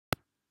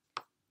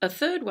A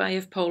third way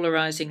of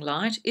polarizing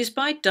light is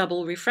by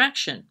double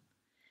refraction.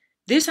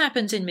 This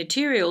happens in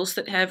materials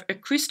that have a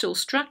crystal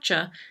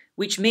structure,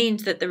 which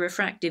means that the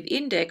refractive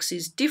index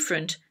is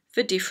different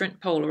for different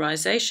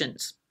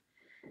polarizations.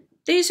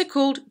 These are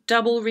called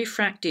double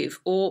refractive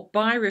or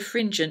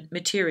birefringent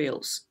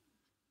materials.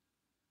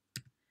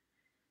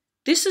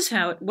 This is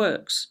how it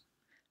works.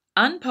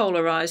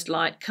 Unpolarized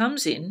light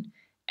comes in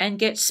and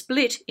gets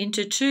split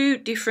into two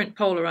different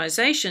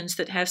polarizations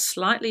that have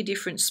slightly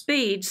different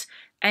speeds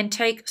and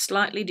take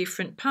slightly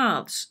different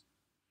paths.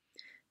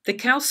 The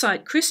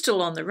calcite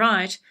crystal on the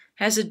right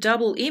has a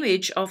double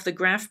image of the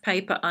graph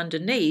paper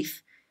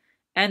underneath,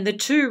 and the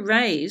two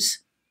rays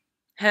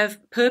have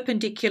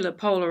perpendicular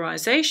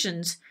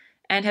polarizations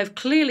and have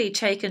clearly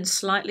taken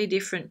slightly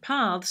different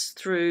paths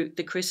through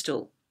the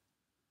crystal.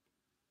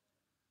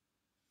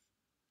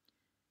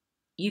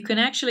 You can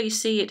actually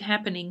see it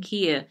happening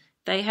here.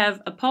 They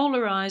have a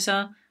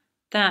polarizer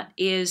that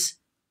is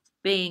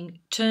being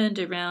turned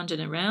around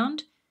and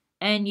around,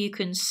 and you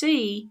can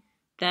see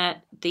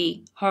that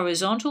the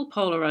horizontal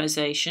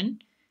polarization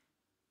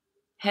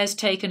has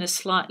taken a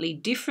slightly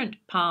different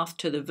path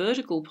to the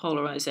vertical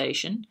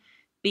polarization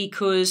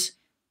because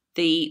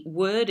the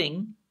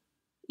wording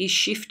is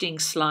shifting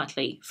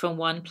slightly from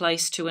one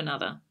place to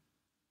another.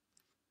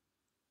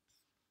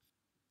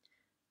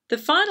 The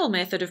final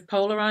method of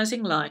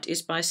polarizing light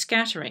is by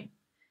scattering.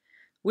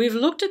 We've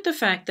looked at the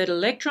fact that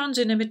electrons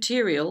in a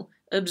material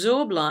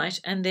absorb light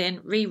and then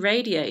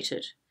re-radiate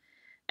it,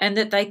 and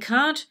that they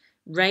can't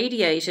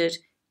radiate it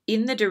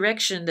in the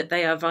direction that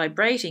they are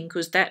vibrating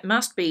because that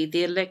must be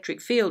the electric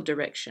field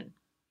direction.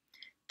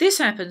 This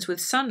happens with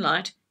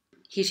sunlight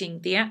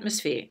hitting the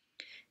atmosphere.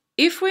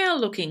 If we are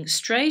looking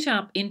straight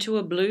up into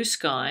a blue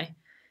sky,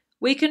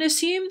 we can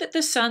assume that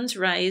the sun's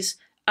rays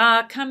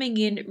are coming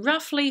in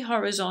roughly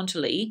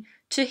horizontally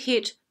to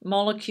hit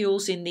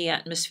molecules in the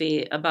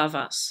atmosphere above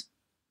us.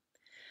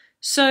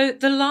 So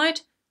the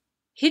light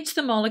hits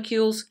the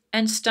molecules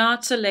and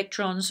starts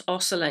electrons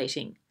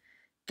oscillating.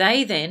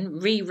 They then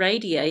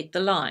re-radiate the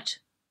light.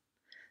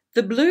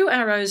 The blue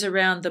arrows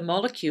around the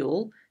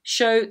molecule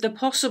show the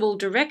possible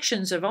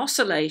directions of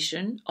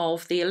oscillation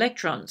of the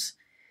electrons,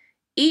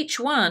 each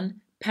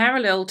one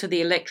parallel to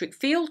the electric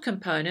field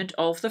component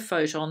of the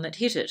photon that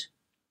hit it.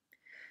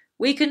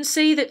 We can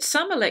see that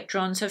some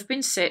electrons have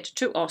been set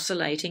to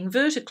oscillating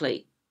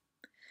vertically.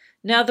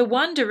 Now, the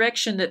one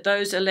direction that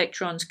those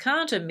electrons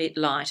can't emit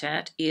light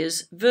at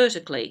is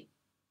vertically.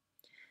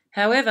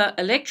 However,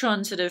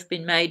 electrons that have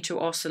been made to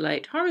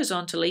oscillate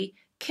horizontally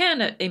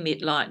can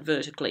emit light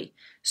vertically,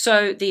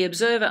 so the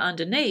observer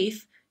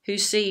underneath, who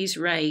sees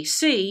ray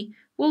C,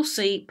 will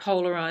see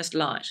polarized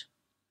light.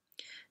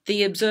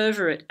 The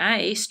observer at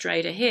A,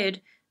 straight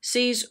ahead,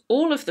 sees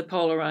all of the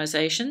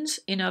polarizations,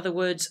 in other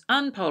words,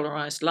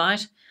 unpolarized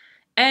light,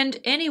 and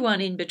anyone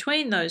in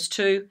between those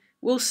two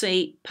will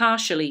see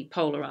partially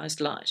polarized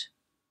light.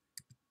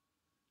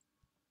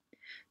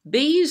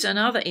 Bees and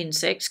other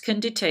insects can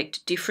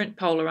detect different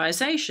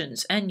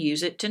polarizations and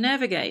use it to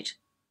navigate.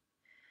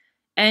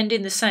 And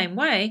in the same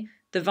way,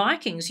 the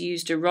Vikings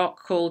used a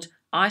rock called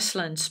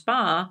Iceland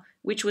spar,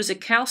 which was a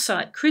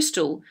calcite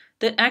crystal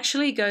that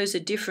actually goes a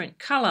different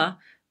color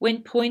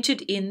when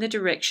pointed in the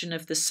direction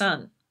of the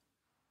sun.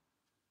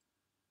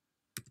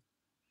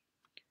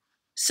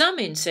 Some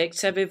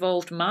insects have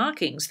evolved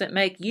markings that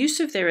make use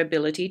of their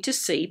ability to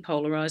see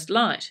polarized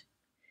light.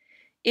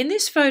 In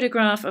this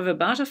photograph of a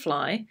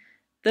butterfly,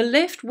 the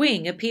left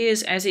wing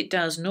appears as it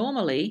does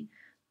normally,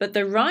 but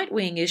the right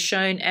wing is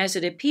shown as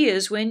it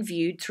appears when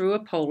viewed through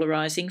a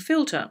polarizing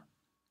filter.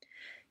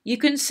 You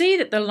can see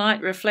that the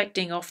light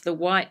reflecting off the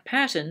white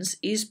patterns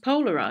is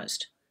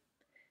polarized.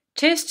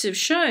 Tests have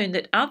shown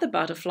that other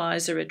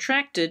butterflies are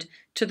attracted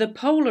to the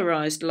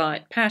polarized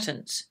light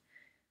patterns.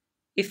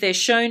 If they're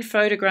shown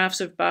photographs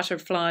of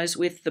butterflies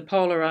with the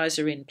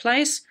polarizer in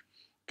place,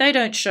 they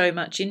don't show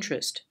much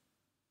interest.